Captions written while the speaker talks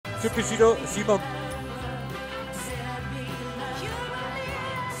Should be ZMOM.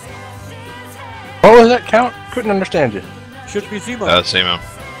 What was that count? Couldn't understand you. Should be ZMOM. ZMOM.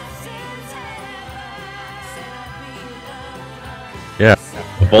 Yeah.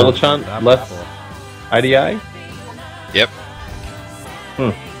 Volachan left IDI? Yep.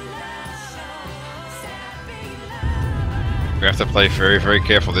 We have to play very, very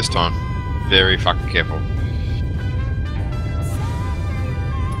careful this time. Very fucking careful.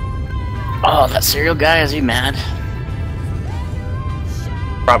 Oh, that cereal guy, is he mad?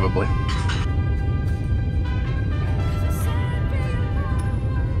 Probably.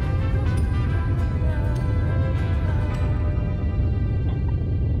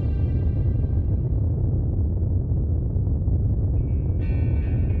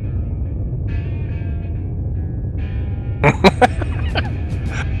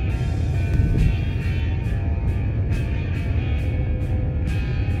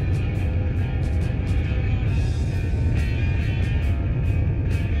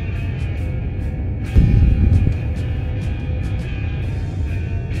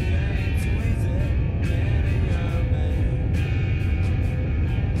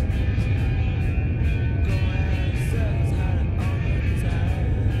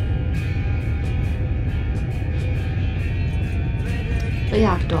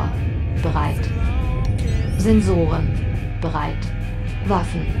 Reaktor bereit. Sensoren bereit.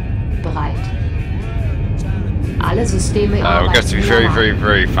 Waffen bereit. Alle Systeme We have to be very, very,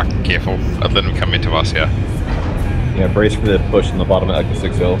 very fucking careful of letting them come into us here. Yeah, brace for the push in the bottom of Echo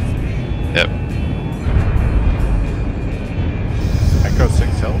 6 Hill. Yep. Echo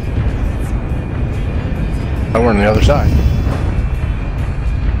 6 Hill. Oh, we're on the other side.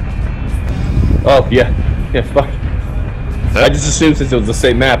 Oh, yeah. Yeah, fuck. I just assumed since it was the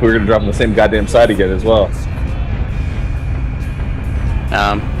same map, we were gonna drop on the same goddamn side again as well.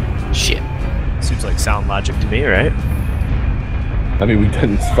 Shit. Seems like sound logic to me, right? I mean, we've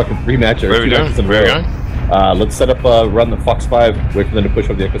done this fucking rematch. Where are we doing? Where are we going? Let's set up, run the Fox 5, wait for them to push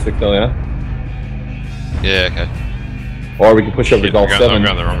over the Echo 6 Hill, yeah? Yeah, okay. Or we can push over the Golf 7. I'm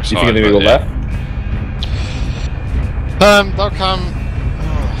going the wrong You side, think they're gonna go left? They'll come...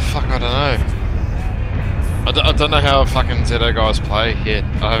 Oh, fuck, I don't know. I don't know how fucking Zeto guys play yet.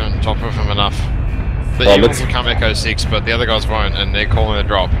 I haven't talked with them enough. The Eagles will come Echo 6, but the other guys won't, and they're calling a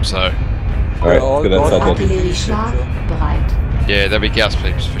drop, so... Alright, good, that's all. Artillerieschlag bereit. Yeah, there'll be gas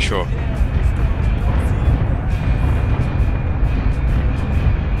peeps, for sure.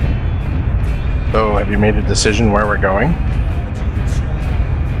 So, have you made a decision where we're going?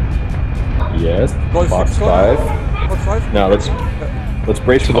 Yes, Golf Fox 6 5. Fox 5? Now, let's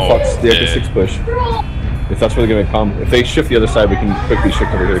brace for the Fox, the Echo 6 push. If that's where they're gonna come. If they shift the other side, we can quickly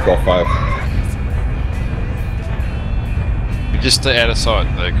shift over here to Golf 5. Just stay out of sight,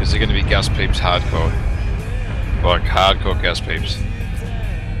 though, because they're going to be gas peeps hardcore. Like, hardcore gas peeps.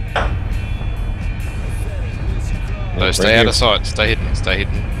 So stay out of sight, stay hidden, stay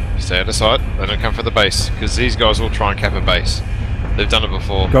hidden. Stay out of sight, they don't come for the base, because these guys will try and cap a base. They've done it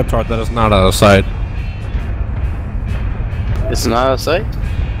before. Gotthard, that is not out of sight. It's not out of sight?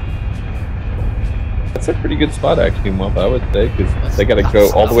 That's a pretty good spot, actually, Mop, I would say, because they gotta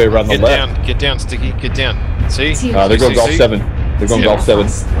go all the way around the left. Get down, Sticky, get down. See? They're going Golf 7. They're going Golf 7.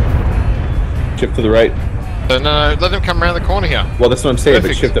 Shift to the right. So, no, let them come around the corner here. Well, that's what I'm saying,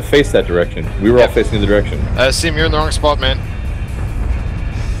 Perfect. but shift to face that direction. We were all facing the direction. Sim, you're in the wrong spot, man.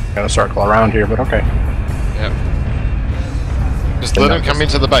 Gotta circle around here, but okay. Yep. Just let them come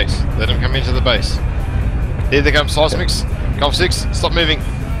into the base. Let them come into the base. Here they come, Seismics. Golf 6, stop moving.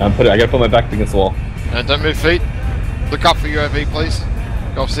 I gotta put my back against the wall. And don't move feet. Look up for UAV, please.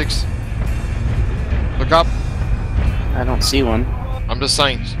 Golf 6. Look up. I don't see one. I'm just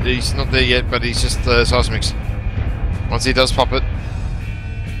saying, he's not there yet, but he's just Seismics. Once he does pop it.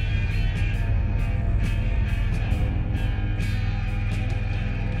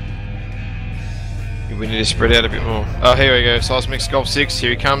 We need to spread out a bit more. Oh, here we go. Seismics, Golf 6.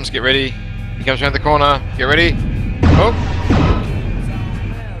 Here he comes. Get ready. He comes around the corner. Get ready. Oh!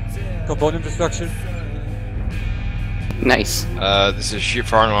 Component destruction. Nice. This is shit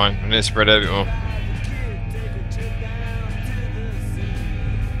firing line. We need to spread out a bit more.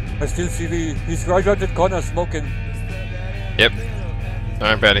 I still see he's right around that corner smoking. Yep. Don't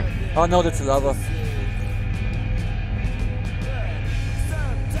worry about him. Oh no, that's lava.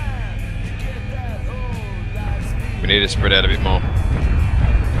 We need to spread out a bit more.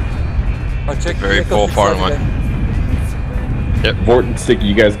 I'll check Very the poor Echo 6 firing out line. again. Yep. Vort and Sticky,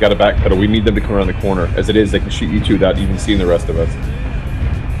 you guys gotta backpedal. We need them to come around the corner. As it is, they can shoot you two without even seeing the rest of us.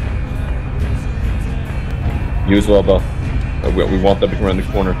 You as well, Bill. We want them to come around the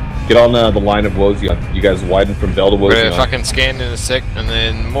corner. Get on the line of Wozion. You guys widen from Bell to We're Wozion. gonna fucking scan in a sec, and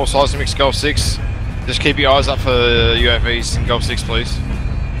then more seismics, Gulf 6. Just keep your eyes up for UAVs in Gulf 6, please.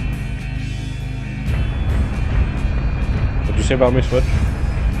 What'd you say about me, Switch?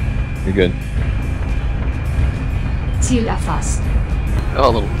 You're good. Ziel erfasst. Oh,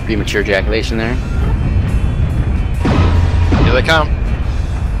 a little premature ejaculation there. Here they come.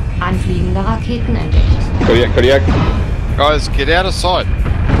 Anfliegende Raketen entdeckt. Kodiak. Guys, get out of sight.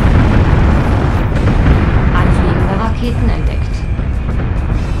 Anfliegende Raketen entdeckt.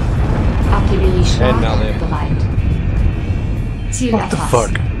 Artillerieschlag And now they- bereit. Ziel What the erfasst.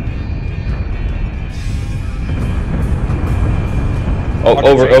 fuck? Oh,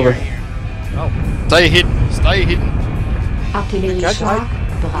 over. Stay hidden. Stay hidden. Artillerieschlag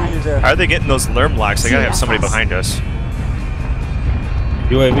bereit. How are they getting those lerm locks? They gotta have somebody behind us.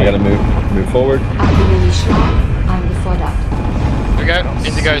 We gotta move forward. Artillerieschlag angefordert. Here we go.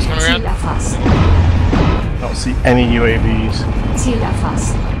 Indigo's coming Ziel around. erfasst. I don't see any UAVs. Ziel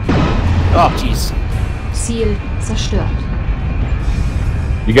erfasst. Oh, jeez. Ziel zerstört.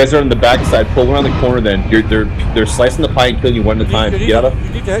 You guys are on the back side. Pull around the corner. Then they're slicing the pie and killing you one at a time. Get out of.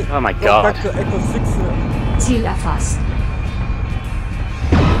 You need to Oh my go God. back to Echo 6. Ziel erfasst.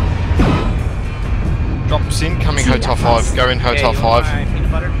 Drops in, coming Hotel 5. Go in Hotel 5.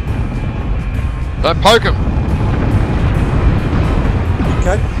 Don't poke him.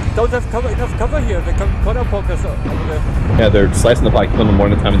 Don't have enough cover here. They come corner poke us over there. Yeah, they're slicing the pie, killing them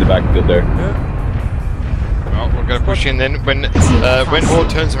one at a time in the backfield there. Yeah. Well, we're gonna push in then. When Horde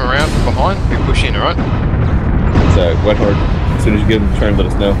turns them around from behind, we push in, alright? So, Wet Horde, as soon as you get them turned, let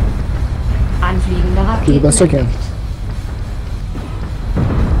us know. Anfliegende Raketen Do the best I can.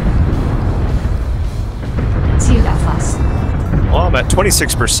 Ziel erfasst. Well, I'm at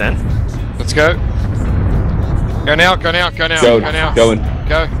 26%. Let's go. Go now, go now, go now, Go, go now. going.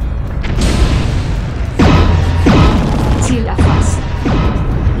 Go. Ziel erfasst.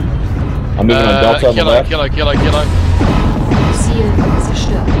 I'm moving on Delta on the left. Kilo. Ziel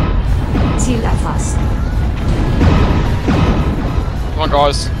zerstört. Ziel erfasst. Come on,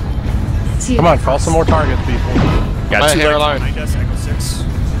 guys. Ziel Come on, call erfasst. some more targets, people. Got Lay two here legs alone. behind us, Echo 6.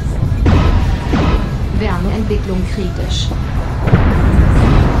 Wärmeentwicklung kritisch.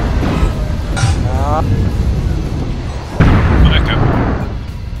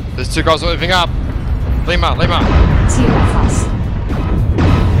 There's two guys moving up. Lima. Ziel erfasst.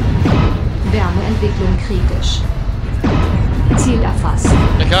 Wärmeentwicklung kritisch. Ziel erfasst.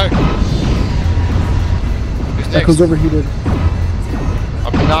 Echo. Who's next? Echo's overheated.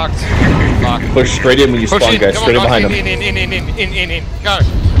 I've been knocked. Fuck. Push straight in when you Push spawn, in. guys. Come Straight in on, behind guys. them. In. Go.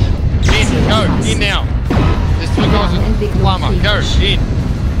 In now. There's two guys with Lama. Go. In.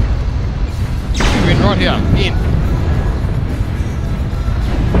 You're in right here. In.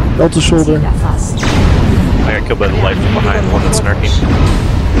 Delta Ziel shoulder. erfasst. I got killed by the light from behind, the one that's snarking.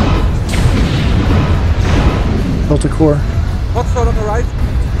 Delta core. Foxtrot on the right.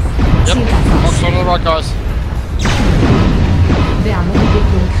 Yep. Ziel erfasst. Box on the right, guys.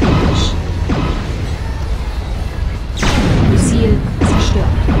 Wärmeentwicklung kritisch. Ziel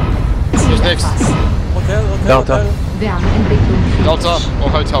zerstört. Ziel Who's next? erfasst. Hotel. Delta. Wärmeentwicklung kritisch. Delta or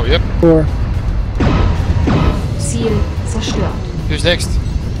Hotel. Yep. Core. Ziel zerstört. Who's next?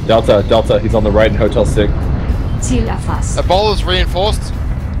 Delta. He's on the right in Hotel 6. Ziel erfasst. Ebola's reinforced.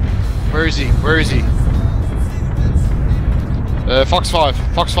 Where is he? Fox 5.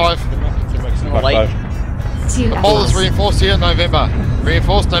 Light. Ziel Ebola's erfasst. reinforced here. November.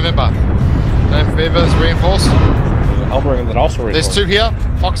 November's reinforced. Elbering that also There's reinforced. two here.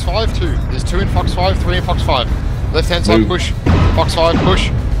 Fox 5, 2. There's two in Fox 5, 3 in Fox 5. Left hand side Move. push. Fox 5 push.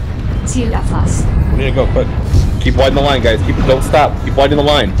 Ziel erfasst. We need to go quick. Keep widening the line, guys. Don't stop. Keep widening the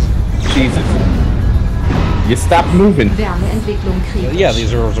line. Jesus. You stop moving. Wärmeentwicklung kritisch. Yeah,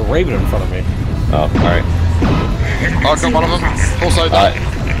 there's a Raven in front of me. Oh, alright. Oh, got one of them. Also done.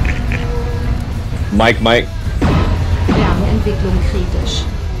 Mike. Wärmeentwicklung kritisch.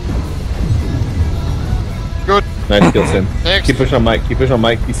 Good. Nice kill, Sim. Next. Keep pushing on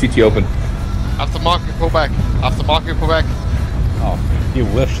Mike. He's CT open. After mark, we pull back. Oh, you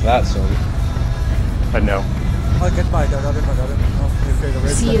whiffed that, so. I know. I'll get Mike. I got him. Oh, he's going to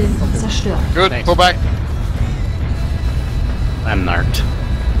raise Ziel that. zerstört. Good. Pull back. I'm narked.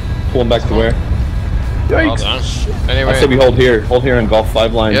 Pull him back to where? Well done. Anyway. I said we hold here. Hold here on Golf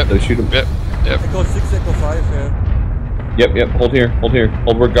 5 line. Yep. So shoot him. Yep. Echo 6, Echo 5, yeah. Yep. Hold here.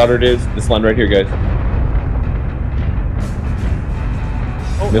 Hold where Goddard is. This line right here, guys.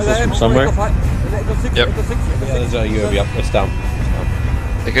 Oh, Missiles from LM, somewhere? Echo 5. Echo 6, Yep. Echo 6. Yeah, there's a UAV up. It's down.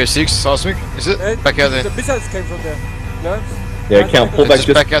 Echo 6, seismic. Is it? Back out there. The missiles came from there. Yeah, Count, pull back Just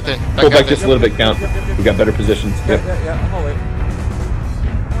just back out then. pull back just a then. little bit, Count. We got better positions. Yep. Yeah, I'm away.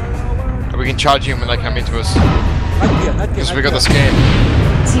 We can charge him when they come into us. Not here, not here. Because not we got the here. scan.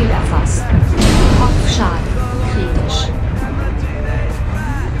 Ziel erfasst. Kopfschaden. Kritisch.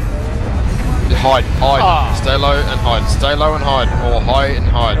 Hide. Stay low and hide. Stay low and hide. Or high and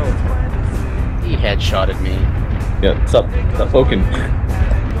hide. He headshotted me. Yeah, stop poking.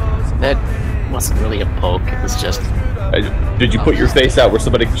 That wasn't really a poke. It was just. Did you put your face out where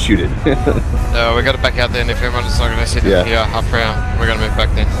somebody could shoot it? We got to back out then. If everyone's not going to sit Yeah. here up round, we're going to move back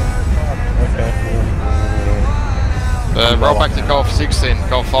then. Roll back to Golf 6 then.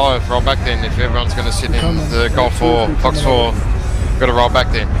 Golf 5, roll back then. If everyone's going to sit in the Golf 4, Fox 4, we've got to roll back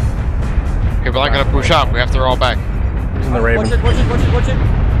then. People aren't going to push up, we have to roll back. Using the Raven. Watch it, watch it, watch it, watch it.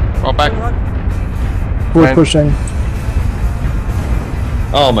 Roll back. We're pushing.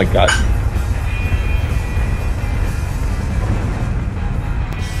 Oh my god.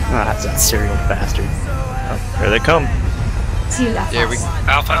 Ah, that's that serial bastard. Here they come. Ziel erfasst. Yeah, we.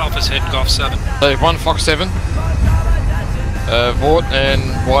 Alpha's hit Golf 7. So 1 Fox 7. Vort and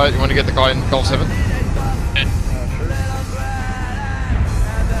Wyatt, you want to get the guy in Golf 7?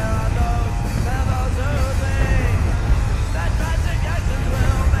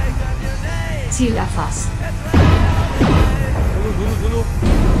 Ziel erfasst.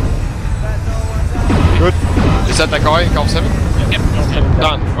 Good. Is that guy in Golf 7? Yep.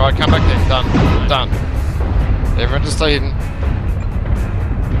 Done. Alright, come back then. Done. Everyone just stay hidden.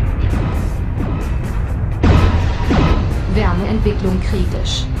 Wärmeentwicklung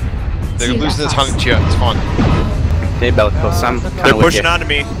kritisch. They're Ziel losing the erfasst. tunnel here, it's fine. Hey, Bellicose, I'm kind They're of with pushing you. onto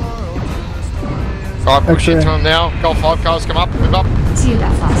me. Alright, push Okay. into them now. Golf 5 cars, come up, move up. Ziel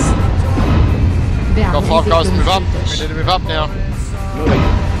erfasst. Golf 5 cars, move up. Wärmeentwicklung We kritisch. need to move up now.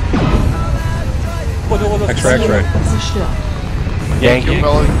 X-ray, X-ray. Zerstört. Kill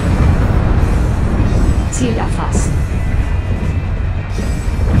Melody. Ziel erfasst.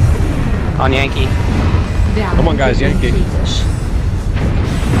 On Yankee. Come on, guys, Wärmeentwicklung Yankee. kritisch.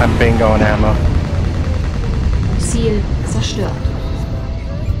 I'm bingo and ammo. Ziel zerstört.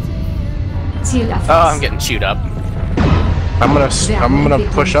 Ziel Oh, erfasst. I'm getting chewed up. I'm gonna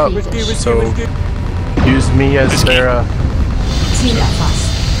push up. So use me as their Ziel erfasst.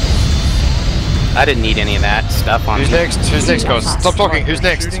 I didn't need any of that stuff on Who's me. next? Who's next, guys? Stop talking. Who's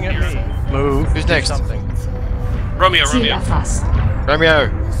next? move. Who's next? Romeo, Ziel Romeo. erfasst. Romeo.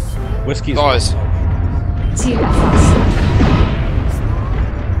 Whiskey's Guys. Ziel erfasst.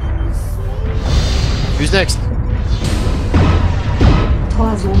 Who's next?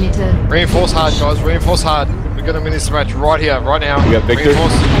 Torso-Mitte. Reinforce hard, guys. Reinforce hard. We're gonna win this match right here, right now. We got Victor.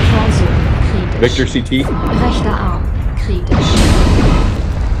 Reinforce. Torso kritisch. Victor CT. Rechter Arm kritisch.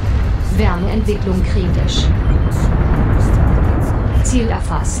 Wärmeentwicklung kritisch. Ziel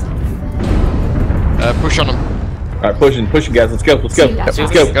erfasst. Push on them. Alright, pushing guys, let's go.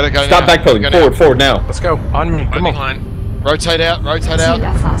 Gotta go Stop now. backpedaling, Go now. forward now. Let's go. On me. Right Come on. behind. Rotate out, rotate Ziel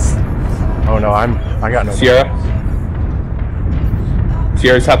out. erfasst. Oh no, I got no.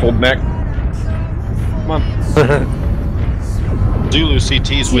 Sierra's half old Mac. Zulu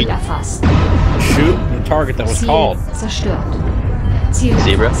CT's Ziel weak. erfasst. Shoot the target that was Ziel called. zerstört. Ziel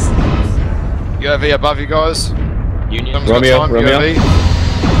Zebra. erfasst. UAV above you guys. Union. Someone's got Romeo, time, Romeo. UAV.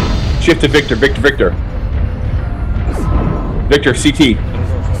 Shift to Victor. Victor CT.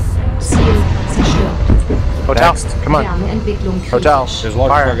 Ziel zerstört. Hotel. Come on. Wärmeentwicklung Hotel. kritisch. There's a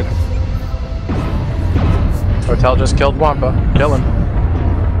large Fire. target. Hotel just killed Wampa. Kill him.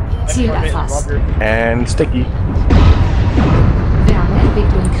 Ziel erfasst. And Sticky.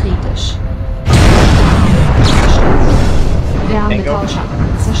 Wärmeentwicklung kritisch. Wärmetauscher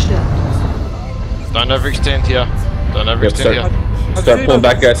zerstört. Don't overextend here. Don't overextend here. Start pulling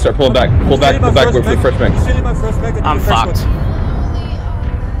back, guys. Start pulling back. Pull back. Wait for the first mag. I'm fucked.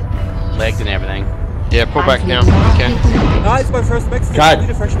 Legged and everything. Yeah, pull back now. Okay. Ah, it's my first max. God. Need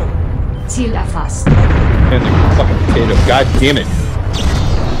a freshman. Ziel erfasst. And the fucking potato. God damn it.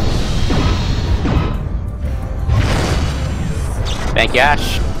 Thank you,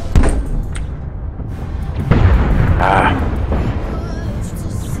 Ash.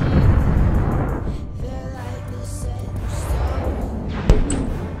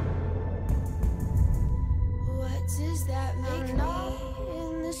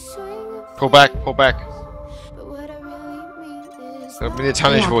 Pull back, pull back. We need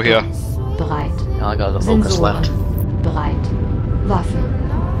tonnage for here. Bereit. Now I got the focus left. Sensoren bereit. Waffen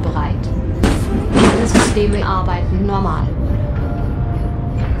bereit. Alle Systeme arbeiten normal.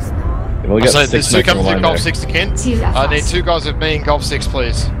 only got So 6 there's 2 mechs on coming the through line Gulf there. 6 again. Ziel I need erfasst. 2 guys with me in Gulf 6,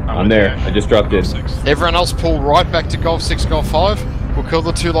 please. I'm there. I just dropped in. Everyone else pull right back to Gulf 6, Gulf 5. We'll kill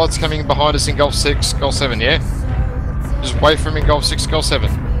the 2 lights coming behind us in Gulf 6, Gulf 7, yeah? Just wait for him in Gulf 6, Gulf 7.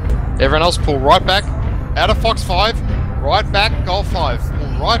 Everyone else pull right back. Out of Fox 5. Right back, Gulf 5.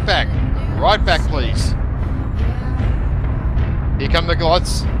 Pull right back. Right back, please. Here come the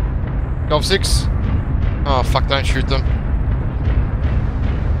lights. Gulf 6. Oh, fuck, don't shoot them.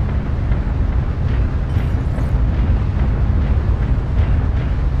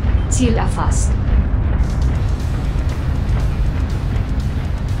 Ziel erfasst.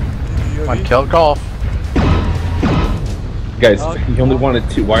 Come on, kill golf. Guys, he only wanted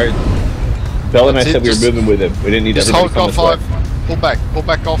 2. Why are... Bell and I said we were moving with him. We didn't need Just everybody hold to Gulf come this 5. Pull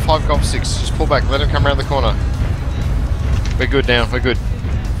back Gulf 5, Gulf 6. Just pull back, let him come around the corner. We're good now, we're good.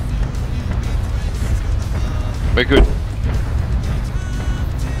 We're good.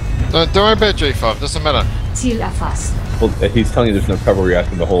 Don't worry about G5, doesn't matter. Ziel erfasst. Well, he's telling you there's no cover we're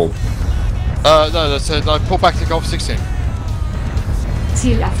asking to hold. No, pull back to Gulf 6 then.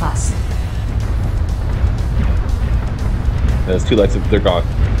 Ziel erfasst. There's 2 lights, they're gone.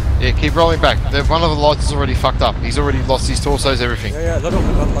 Yeah, keep rolling back. One of the lights is already fucked up. He's already lost his torsos, everything. Yeah, a lot of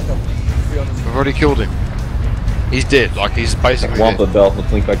them got fucked up, to be honest. We've already killed him. He's dead, like he's basically Womp the dead. Bell,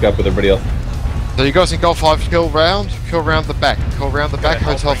 let's link back up with everybody else. So you guys in Gulf 5, kill round the back. Kill round the back,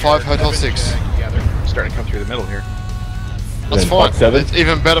 Hotel 5, Hotel 6. Yeah, they're starting to come through the middle here. That's then fine. Fox 7? It's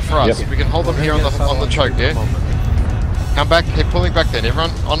even better for us. Yep. We can hold them here on the choke, yeah? Come back, keep pulling back then. Everyone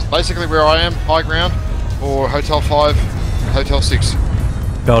on basically where I am, high ground, or Hotel 5, Hotel 6.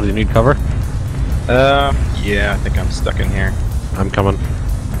 Bell, do you need cover? Yeah, I think I'm stuck in here. I'm coming.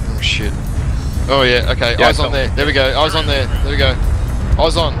 Oh shit. Oh yeah, okay, Yeah, eyes on there. There we go, eyes on there. There we go.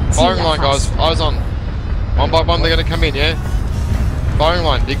 Eyes on. Firing line, guys. Eyes on. One by one, they're gonna come in, yeah? Firing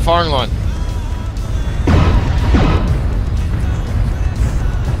line, big firing line.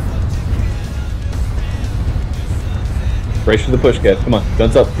 Brace for the push, guys. Come on,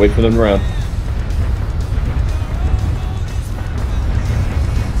 guns up. Wait for them to round.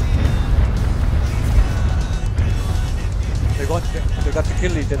 They got the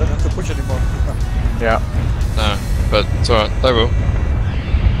kill lead, they don't have to push anymore. Yeah. No, but it's alright, they will.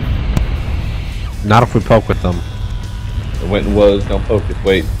 Not if we poke with them. It went and was, don't poke it,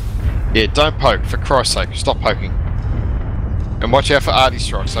 wait. Yeah, don't poke, for Christ's sake, stop poking. And watch out for arty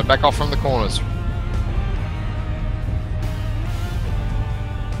strikes, so back off from the corners.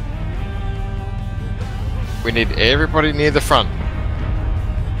 We need everybody near the front.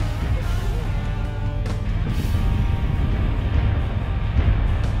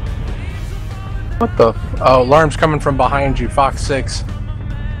 What the? Oh, alarm's coming from behind you, Fox 6.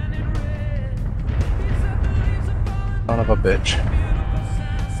 Son of a bitch.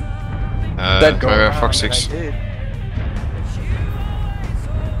 Dead Go going. Fox 6.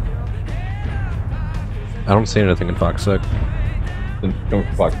 I don't see anything in Fox 6. Then going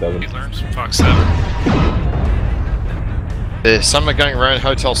for Fox 7. He learns from Fox 7. There's some are going around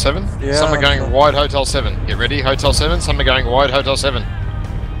Hotel 7, Yeah, some are going wide Hotel 7. Get ready, Hotel 7, some are going wide Hotel 7.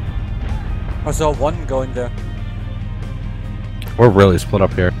 I saw one going there. We're really split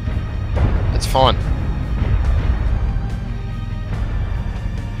up here. It's fine.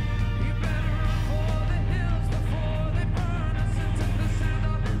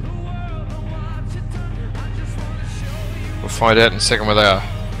 We'll find out in a second where they are.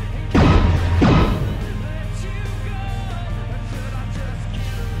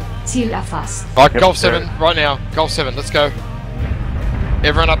 Ziel erfasst. Right, Yep, Gulf 7, there. right now. Gulf 7, let's go.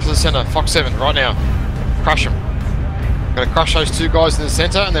 Everyone up to the center. Fox 7, right now. Crush them. Gonna crush those 2 guys in the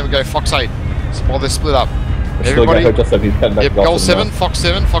center, and then we go Fox 8. While they're split up. I still got Everybody. Hotel 7, he's cutting back Yep, to Gulf Gulf 7, now. Fox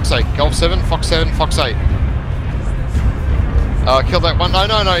 7, Fox 8. Gulf 7, Fox 7, Fox 8. Kill that one.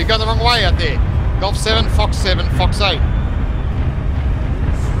 No, you got the wrong way out there. Gulf 7, Fox 8.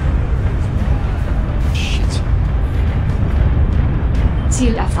 Shit.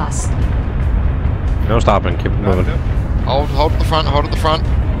 Ziel erfasst. No stopping, keep moving. Hold at the front, hold at the front.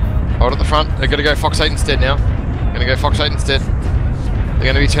 Hold at the front. They're gonna go Fox 8 instead now. Gonna go Fox 8 instead. They're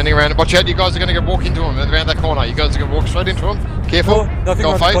gonna be turning around. Watch out, you guys are gonna go walk into them around that corner. You guys are gonna walk straight into them. Careful. Oh, nothing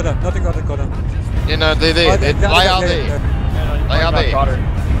Gulf on the 8. corner, nothing on the corner. You know, they're there. Oh, They are there. They are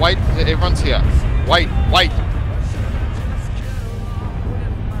there. Wait, everyone's here. Wait.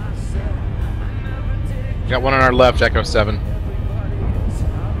 Got one on our left, Echo 7.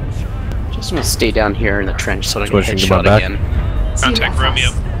 Just gonna stay down here in the trench so I don't get Switching to my headshot back. again. Ziel Contact Romeo.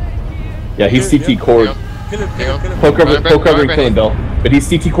 erfasst. Yeah, he's CT cord. Kill him. Poke cover, Right back, poke cover right and back. kill him, Bell. But he's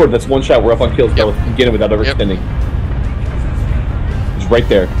CT cord, that's one shot, we're up on kills, Bell. Get him without overextending. He's right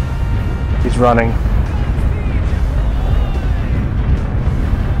there. He's running.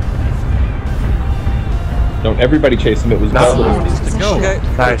 Don't everybody chase him. It was No. Bubba. Okay.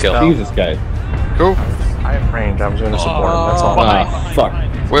 Nice kill. Jesus, guy. Cool. I have range. I was going to support him. That's all. Ah, fuck.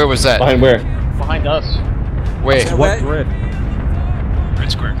 Where was that? Behind where? Behind us. Where? What grid?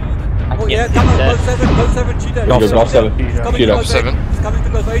 Red square. Oh yeah, come on, go 7, cheetah. Golf 7. It's coming to Cheetah. golf 7. It's coming to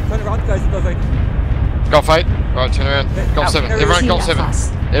golf 8, turn around guys, golf 8. Golf 8. Right, turn around. Golf 7. Everyone golf 7.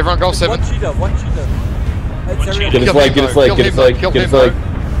 Everyone golf 7. One cheetah. Get his leg, get his leg, get his leg, get his leg.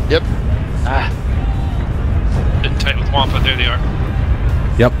 Yep. Been tight with Wampa, there they are.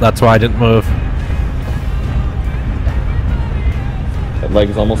 Yep, that's why I didn't move. That leg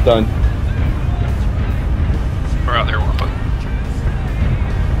is almost done. We're out there, Wampa.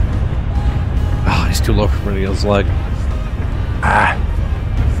 Oh, he's too low for me to get his leg. Ah.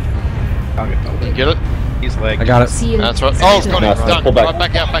 I'll get that. You get it? He's leg. I got it. That's right. Oh, it's got No, it. Done. pull back. Right,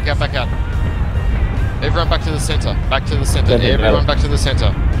 back out, back out, back out. Everyone back to the center. Back to the center. Center, Everyone got back to the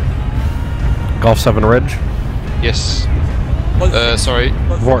center. Golf 7 Ridge. Yes. Sorry.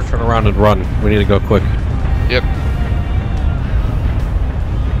 Vort, turn around and run. We need to go quick. Yep.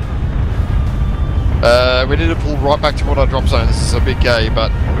 We need to pull right back toward our drop zone. This is a big gay,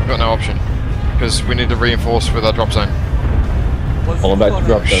 but we've got no option. Because we need to reinforce with our drop zone. Pull him back to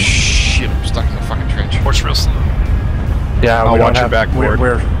drop zone. Shit, I'm stuck in the fucking trench. Port's real slow. Yeah, I'll we watch don't your back, Ward.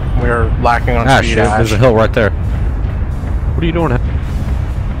 We're lacking on Ash, speed. there's a hill right there. What are you doing?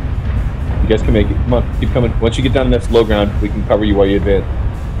 You guys can make it. Come on, keep coming. Once you get down to this low ground, we can cover you while you advance.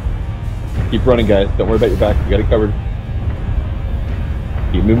 Keep running, guys. Don't worry about your back. You got it covered.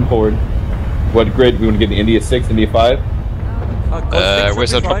 Keep moving forward. What grid? We want to get to India 6, India 5?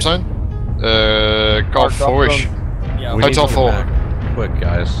 Where's that drop zone? Golf 4-ish. Yeah, We Hotel need to 4. get back quick,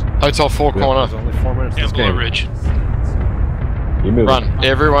 guys. Hotel 4 corner. There's only 4 minutes in this Amble game. Ridge. You move. Run.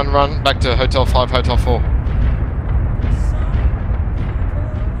 Everyone run back to Hotel 5, Hotel 4.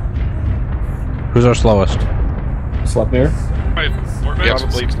 Who's our slowest? Sleipnir? Alright, Ward back. Yep.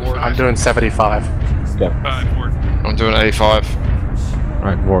 Probably Ward. I'm doing 75. Yeah. Ward. I'm doing 85.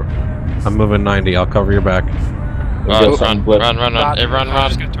 Alright, Vort. I'm moving 90. I'll cover your back. Run. Everyone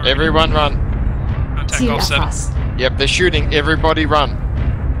run. Everyone run. Contact Ziel Golf 7. erfasst. Yep, they're shooting. Everybody run.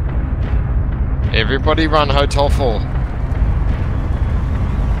 Everybody run, Hotel 4.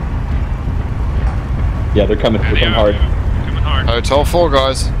 Yeah, they're coming. They're coming hard. Coming hard. Hotel 4,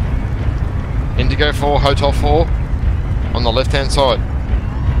 guys. Indigo 4, Hotel 4. On the left hand side.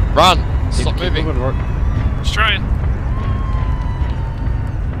 Run! Stop moving. Just trying.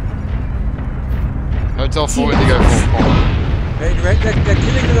 Hotel 4, Indigo 4. They're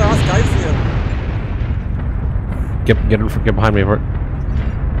killing the last guys here. Get behind me, Vort.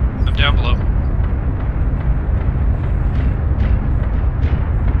 I'm down below.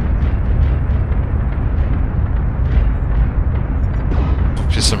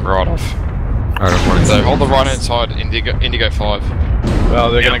 Just some right off. Alright, I'm running. So hold the right hand side, Indigo 5.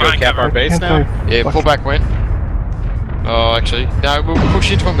 Well, they're Yeah, gonna go behind cap cover. our base now. Yeah, pull back when? Oh, actually. No, we'll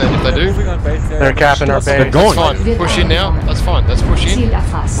push into them then if they do. Moving on base. They're capping our They're base. going. That's fine. Push in now. That's fine. Let's push in. Ziel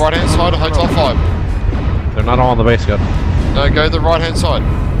erfasst. Right hand side of Hotel 5. They're not all on the base yet. No, go the right hand side.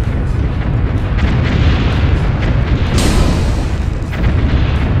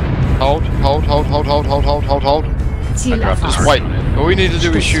 Hold. Ziel Just erfasst. wait. All we need to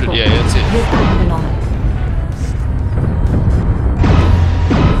do is shoot it. Yeah, that's it. Wird eingenommen.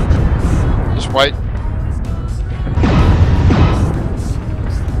 Just wait.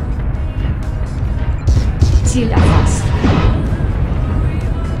 Ziel erfasst.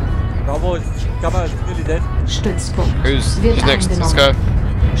 Bravo, Kammer ist nearly dead. Stützpunkt. Who's Wird next? Let's go.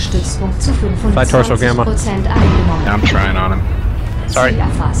 eingenommen. Stützpunkt zu Side torso, Gamma. 25% eingenommen. I'm trying on him. Sorry. Ziel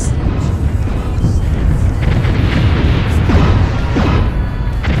erfasst.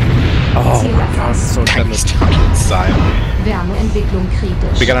 Oh Ziel my god, erfasst. so dead this fucking side. Wärmeentwicklung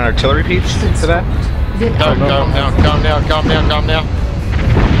kritisch. We got an artillery piece to that? Wird Go eingenommen. now.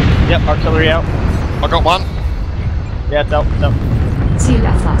 Yep, artillery out. I got one. Yeah, no. Ziel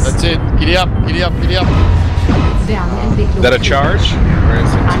erfasst. That's it. Giddy up. Wärmeentwicklung Is that a charge? Or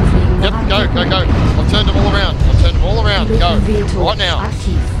is it? Anfliegende Yep, go. Raketen. I've turned them all around. Go. Veto Right now.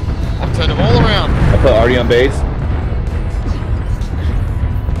 aktiv. I've turned them all around. I put Artie on base.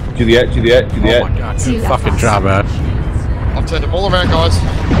 Juliet. Oh my god, good fucking job, Ash. I've turned them all around, guys.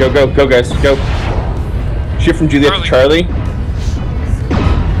 Go, guys, go. Shift from Juliet to Charlie.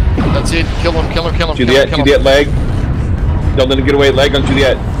 That's it. Kill him. Juliet, leg. Don't let him get away. Leg on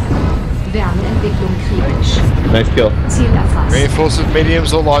Juliet. Wärmeentwicklung kritisch. Nice kill. Ziel erfasst. Reinforce with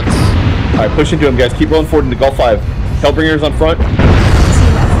mediums or lights. Alright, push into him, guys. Keep rolling forward into Gulf 5. Hellbringer's on front.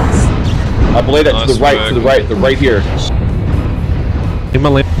 Ziel erfasst. I belay that to the right, to the right, the right here.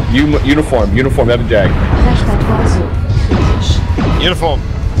 Uniform, have a jag. Rechter Torso, kritisch. Uniform.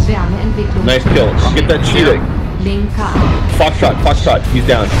 Wärmeentwicklung. Nice kill. Get that cheetah. Linker Arm. Foxtrot, he's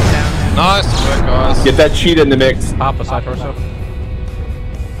down. Nice work, guys. Get that cheetah in the mix. Papa side torso.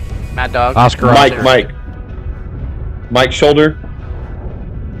 Mad Dog. Oscar. Mike, shoulder.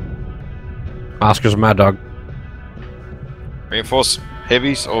 Oscar's a mad dog. Reinforce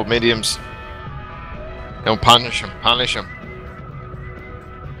heavies or mediums. Don't punish him.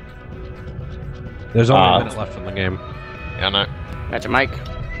 There's only a minute left in the game. Yeah, I know. Gotcha, Mike.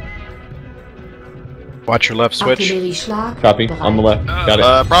 Watch your left switch. Artillerieschlag. Copy, on the left. Got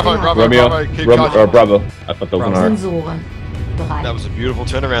it. Bravo, Romeo, Bravo. Keep Bravo. I thought that was an R. Sensoren. Bereit. That was a beautiful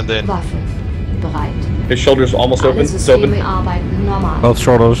turnaround then. Waffen. Bereit. His shoulder's almost Alle open. It's open. Systeme arbeiten normal. Both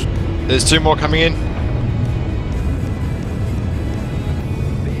shoulders. There's 2 more coming in.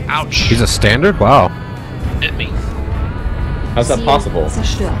 Ouch. He's a standard? Wow. Hit me. How's that Ziel possible?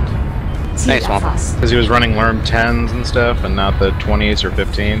 Zerstört. Ziel Nice one. erfasst. Because he was running Lerm 10s and stuff, and not the 20s or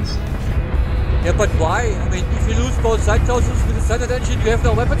 15s. Yeah, but why? I mean, if you lose both side torsos with the standard engine, you have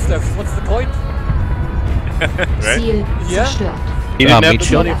no weapons left. What's the point? Ziel Yeah. zerstört. He didn't have meat the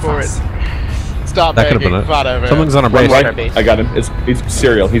shield. money for it. Stop That could have begging. been it. Whatever. Someone's on our One base. right. I got him. He's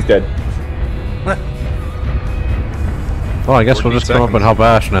serial. He's dead. Well, I guess we'll just come up and help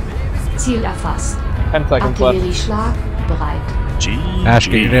Ash now. Ziel erfasst. 10 seconds left. Artillerieschlag. Bereit. Ash,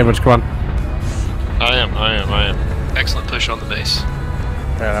 get your damage, come on. I am. Excellent push on the base.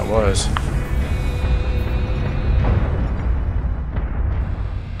 Yeah, that was.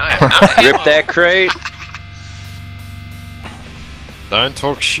 Rip that crate. Don't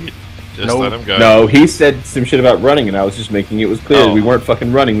talk shit. Just Nope. let him go. No, he said some shit about running, and I was just making it was clear Oh. we weren't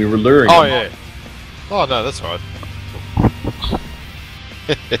fucking running. We were luring. Oh, him. yeah. Oh, no, that's right.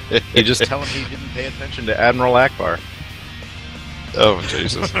 You just tell him he didn't pay attention to Admiral Akbar. Oh,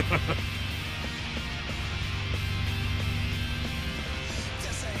 Jesus.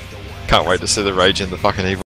 Can't wait to see the rage in the fucking evil.